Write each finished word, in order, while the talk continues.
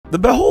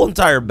The whole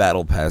entire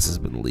battle pass has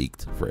been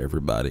leaked for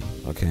everybody,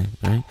 okay?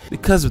 Right?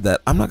 Because of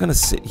that, I'm not gonna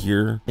sit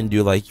here and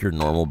do like your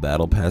normal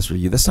battle pass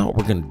review. That's not what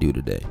we're gonna do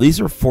today.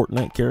 These are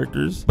Fortnite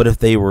characters, but if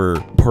they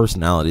were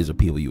personalities of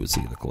people you would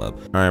see in the club.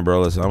 All right,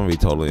 bro, listen, I'm gonna be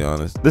totally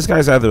honest. This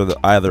guy's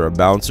either a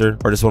bouncer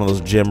or just one of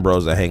those gym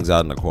bros that hangs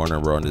out in the corner,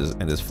 bro, and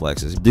just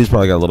flexes. Dude's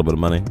probably got a little bit of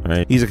money, all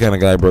right? He's the kind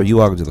of guy, bro, you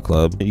walk into the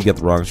club, you get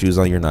the wrong shoes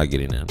on, you're not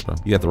getting in, bro.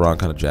 You got the wrong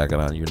kind of jacket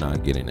on, you're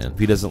not getting in. If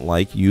he doesn't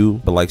like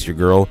you, but likes your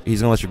girl,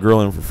 he's gonna let your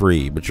girl in for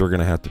free, but you're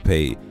gonna have to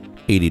pay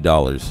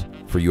 $80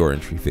 for your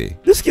entry fee.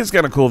 This kid's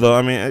kind of cool though.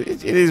 I mean,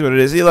 it is what it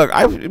is. See, look,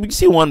 we can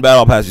see one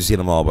battle pass, you've seen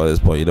them all by this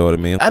point, you know what I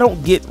mean? I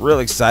don't get real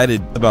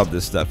excited about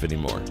this stuff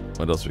anymore.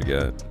 What else we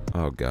got?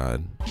 Oh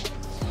god.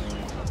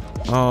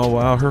 Oh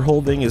wow, her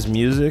whole thing is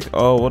music.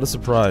 Oh, what a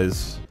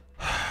surprise.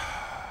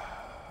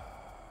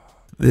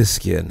 This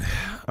skin.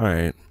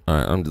 Alright,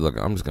 I'm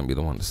just gonna be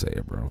the one to say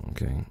it, bro.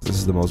 Okay, this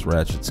is the most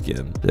ratchet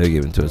skin they're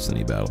given to us in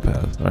the battle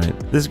pass.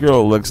 Alright, this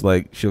girl looks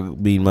like she'll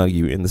mean mug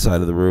you in the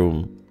side of the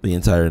room the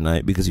entire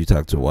night because you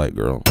talk to a white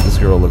girl. This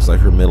girl looks like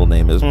her middle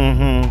name is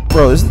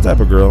Bro, this is the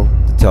type of girl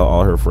to tell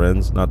all her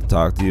friends not to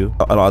talk to you,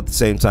 and at the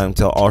same time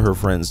tell all her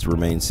friends to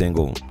remain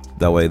single.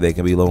 That way they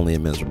can be lonely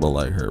and miserable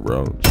like her,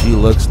 bro. She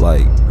looks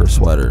like her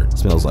sweater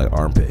smells like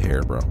armpit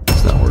hair, bro.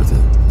 It's not worth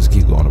it. Just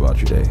keep going about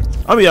your day.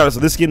 I'll be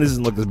honest, this skin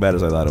doesn't look as bad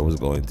as I thought it was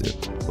going to.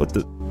 What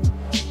the?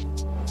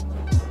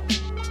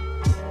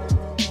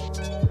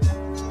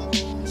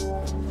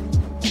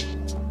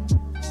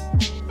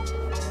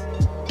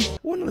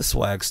 One of the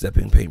swag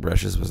stepping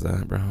paintbrushes was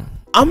that, bro.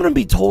 I'm gonna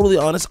be totally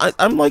honest.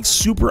 I'm like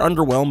super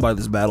underwhelmed by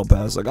this battle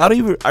pass. Like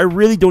I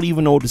really don't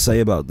even know what to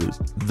say about this.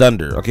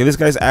 Thunder. Okay, this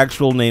guy's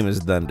actual name is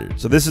Thunder.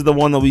 So this is the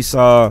one that we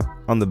saw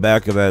on the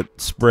back of that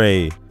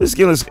spray. This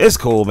skin is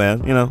cool,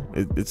 man. You know,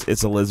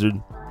 it's a lizard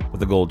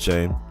with a gold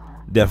chain.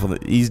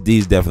 Definitely,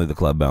 he's definitely the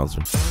club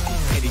bouncer.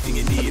 Anything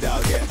you need,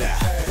 I'll get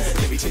that.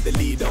 Let me take the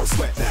lead, don't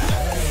sweat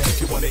that.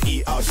 If you wanna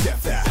eat, I'll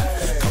chef that.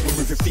 Come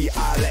with your feet,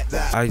 I'll let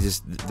that.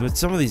 With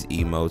some of these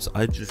emotes,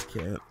 I just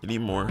can't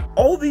anymore.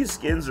 All these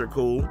skins are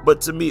cool,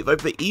 but to me,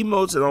 like the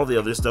emotes and all the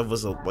other stuff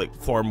was like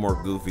far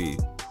more goofy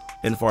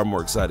and far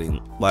more exciting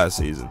last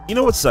season. You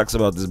know what sucks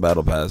about this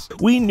battle pass?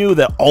 We knew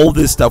that all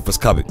this stuff was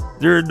coming.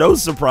 There are no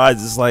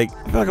surprises. Like,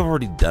 I feel like I've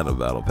already done a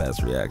battle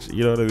pass reaction.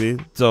 You know what I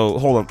mean? So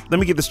hold on, let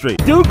me get this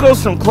straight. Dude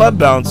goes from club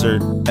bouncer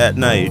at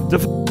night to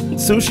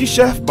sushi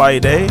chef by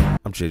day.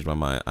 I'm changed my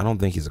mind. I don't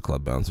think he's a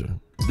club bouncer.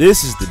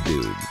 This is the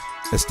dude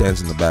that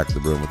stands in the back of the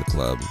room with the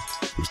club,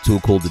 who's too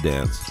cool to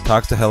dance,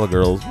 talks to hella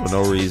girls for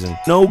no reason,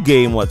 no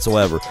game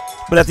whatsoever.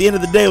 But at the end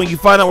of the day, when you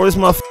find out where this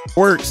motherfucker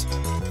works,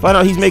 find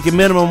out he's making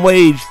minimum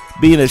wage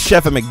being a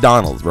chef at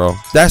McDonald's, bro.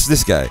 That's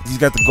this guy. He's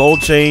got the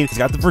gold chain, he's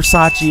got the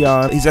Versace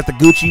on, he's got the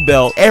Gucci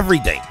belt,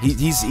 everything.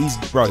 He's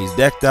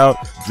decked out,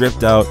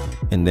 dripped out,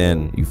 and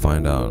then you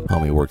find out how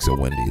he works at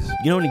Wendy's.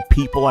 You know any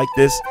people like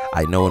this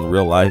I know in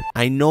real life?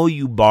 I know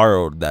you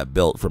borrowed that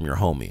belt from your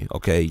homie,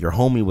 okay? Your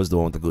homie was the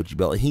one with the Gucci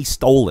belt, and he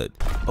stole it.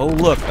 Oh,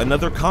 look,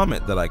 another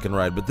comment that I can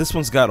write, but this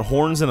one's got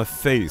horns and a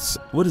face.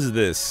 What is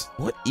this?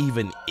 What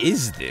even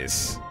is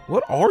this?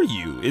 What are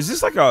you? Is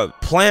this like a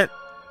plant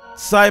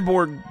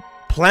cyborg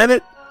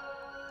planet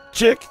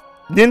chick?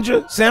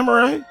 Ninja?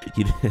 Samurai?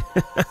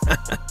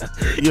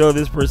 You know who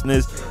this person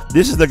is?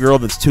 This is the girl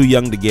that's too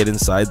young to get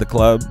inside the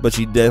club, but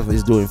she definitely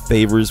is doing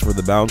favors for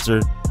the bouncer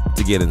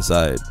to get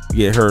inside.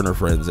 Get her and her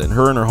friends in.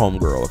 Her and her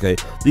homegirl, okay?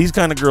 These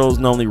kind of girls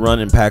normally run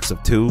in packs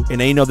of 2, and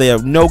they know they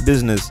have no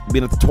business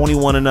being at the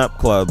 21 and up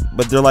club,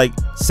 but they're like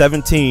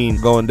 17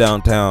 going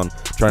downtown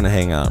trying to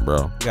hang out,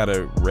 bro. Got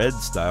a red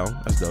style.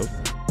 That's dope.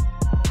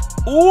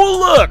 Ooh,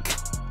 look!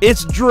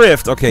 It's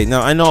drift. Okay,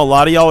 now I know a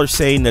lot of y'all are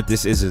saying that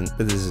this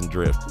isn't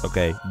drift,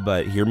 okay?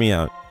 But hear me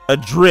out.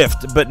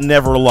 Adrift, but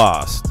never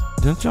lost.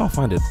 Don't y'all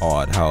find it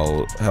odd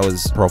how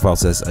his profile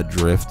says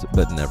adrift,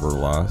 but never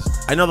lost?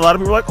 I know a lot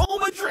of people are like, oh,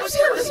 my drift's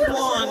hair is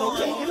blonde,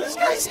 okay? This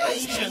guy's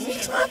Asian.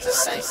 He's not the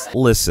same.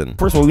 Listen,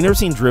 first of all, we've never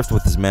seen Drift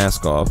with his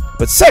mask off.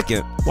 But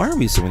second, why are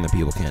we assuming that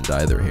people can't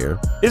dye their hair?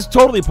 It's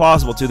totally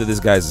possible, too, that this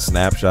guy's a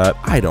snapshot.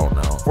 I don't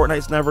know.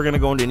 Fortnite's never going to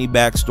go into any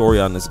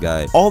backstory on this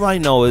guy. All I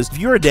know is if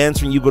you're a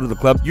dancer and you go to the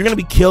club, you're going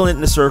to be killing it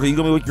in the circle. You're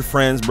going to be with your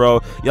friends,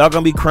 bro. Y'all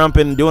going to be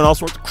crumping and doing all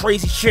sorts of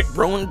crazy shit,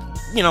 bro. And,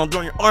 you know,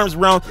 throwing your arms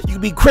around. You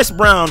could be Chris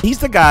Brown. He's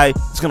the guy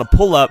that's going to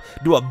pull up,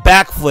 do a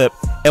backflip,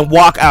 and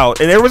walk out.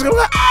 And everyone's going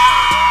to go,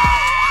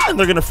 ah! And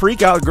they're going to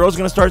freak out. The girl's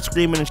going to start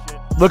screaming and shit.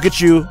 Look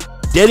at you,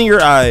 dead in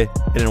your eye,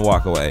 and then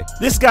walk away.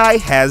 This guy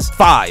has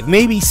 5,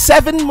 maybe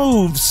 7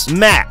 moves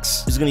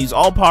max. He's gonna use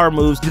all power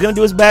moves. He's gonna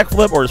do his back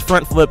flip or his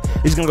front flip.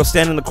 He's gonna go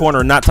stand in the corner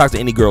and not talk to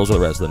any girls for the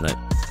rest of the night.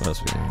 What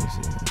else we gonna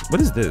see? What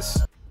is this?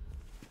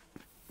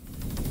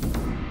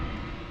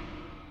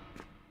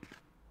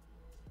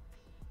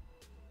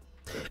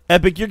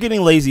 Epic, you're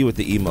getting lazy with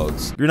the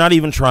emotes. You're not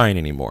even trying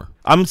anymore.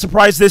 I'm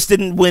surprised this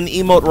didn't win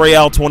Emote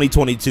Royale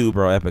 2022.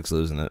 Bro, Epic's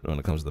losing it when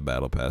it comes to the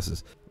battle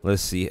passes.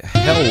 Let's see.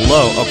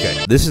 Hello.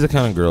 Okay. This is the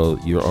kind of girl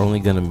you're only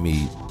going to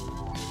meet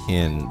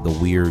in the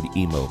weird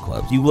emo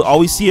clubs. You will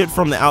always see it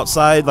from the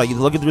outside, like you're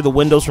looking through the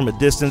windows from a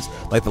distance,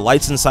 like the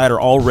lights inside are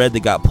all red. They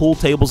got pool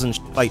tables and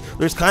like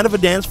there's kind of a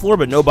dance floor,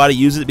 but nobody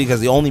uses it because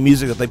the only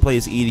music that they play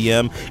is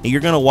EDM. And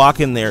you're gonna walk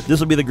in there. This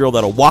will be the girl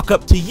that'll walk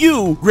up to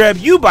you, grab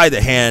you by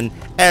the hand,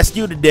 ask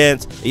you to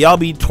dance. Y'all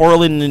be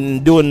twirling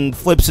and doing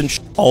flips and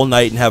all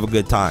night and have a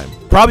good time.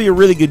 Probably a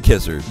really good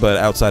kisser, but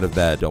outside of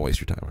that, don't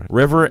waste your time. Right?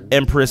 River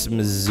Empress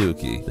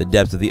Mizuki. The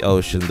depth of the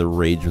ocean, the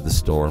rage of the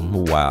storm.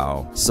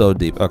 Wow. So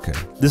deep. Okay.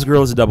 This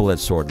girl is a double-edged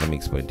sword. Let me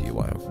explain to you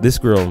why. This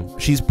girl,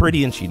 she's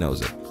pretty and she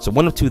knows it. So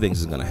one of two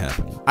things is going to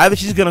happen. Either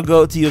she's going to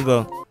go to you and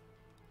go,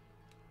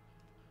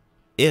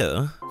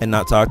 ew, and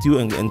not talk to you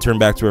and turn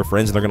back to her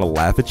friends and they're going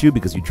to laugh at you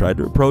because you tried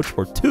to approach.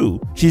 Or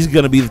two, she's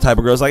going to be the type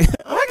of girl that's like,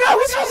 oh my God,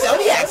 what's your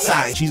zodiac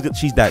sign? She's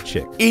that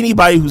chick.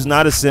 Anybody who's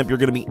not a simp, you're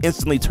going to be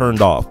instantly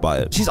turned off by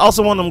it. She's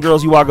also one of them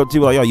girls you walk up to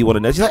like, yo, you want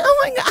to dance? She's like, oh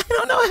my God, I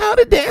don't know how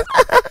to dance.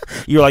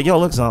 You're like, yo,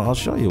 look, son, I'll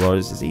show you. Well,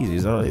 it's just easy.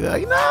 So you're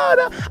like, no, I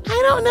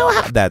don't know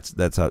how.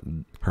 That's how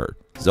her.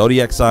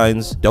 Zodiac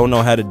signs, don't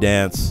know how to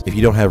dance. If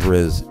you don't have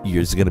Riz,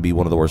 you're just going to be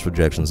one of the worst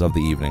rejections of the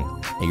evening.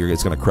 And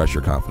it's going to crush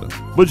your confidence.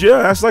 But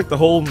yeah, that's like the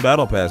whole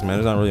battle pass, man.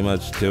 There's not really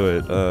much to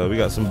it. We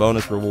got some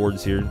bonus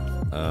rewards here.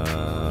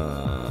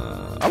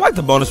 I like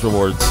the bonus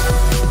rewards.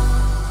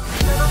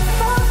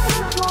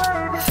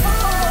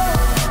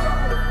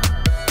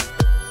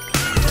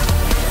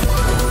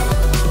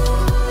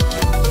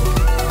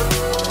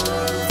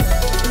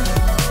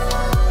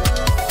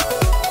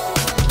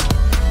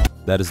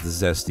 That is the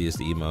zestiest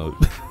emote.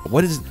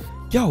 What is...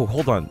 Yo,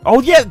 hold on. Oh,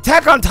 yeah,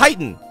 Attack on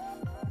Titan.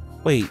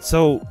 Wait,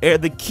 so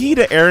the key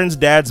to Aaron's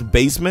dad's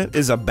basement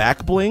is a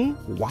back bling?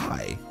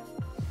 Why?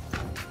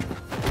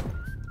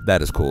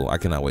 That is cool. I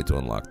cannot wait to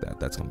unlock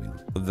that. That's going to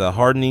be... The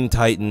Hardening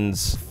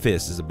Titan's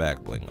fist is a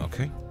back bling,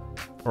 okay?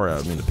 Or,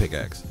 I mean, the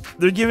pickaxe.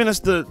 They're giving us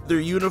their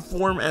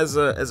uniform as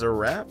a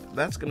wrap?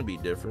 That's going to be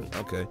different.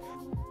 Okay.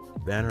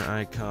 Banner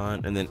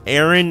icon, and then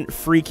Aaron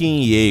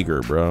freaking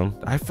Yeager, bro.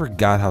 I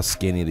forgot how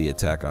skinny the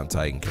Attack on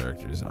Titan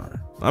characters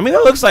are. I mean,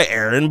 it looks like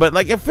Aaron, but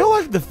like I feel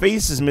like the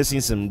face is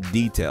missing some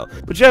detail.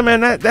 But yeah,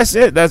 man, that's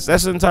it. That's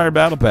the entire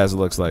battle pass, it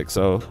looks like.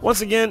 So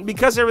once again,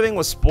 because everything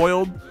was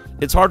spoiled,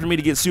 it's hard for me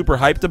to get super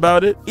hyped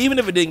about it. Even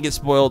if it didn't get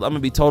spoiled, I'm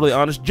gonna be totally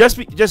honest.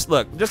 Just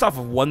off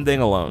of one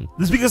thing alone.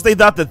 This is because they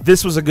thought that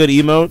this was a good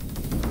emote.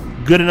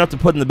 Good enough to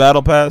put in the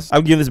battle pass.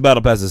 I'm giving this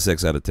battle pass a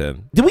 6 out of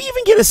 10. Did we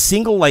even get a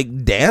single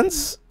like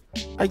dance?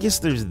 I guess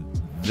there's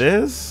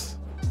this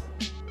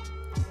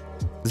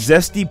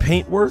zesty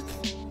paintwork.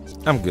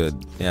 I'm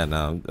good. Yeah,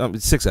 no,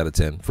 6 out of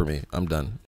 10 for me. I'm done.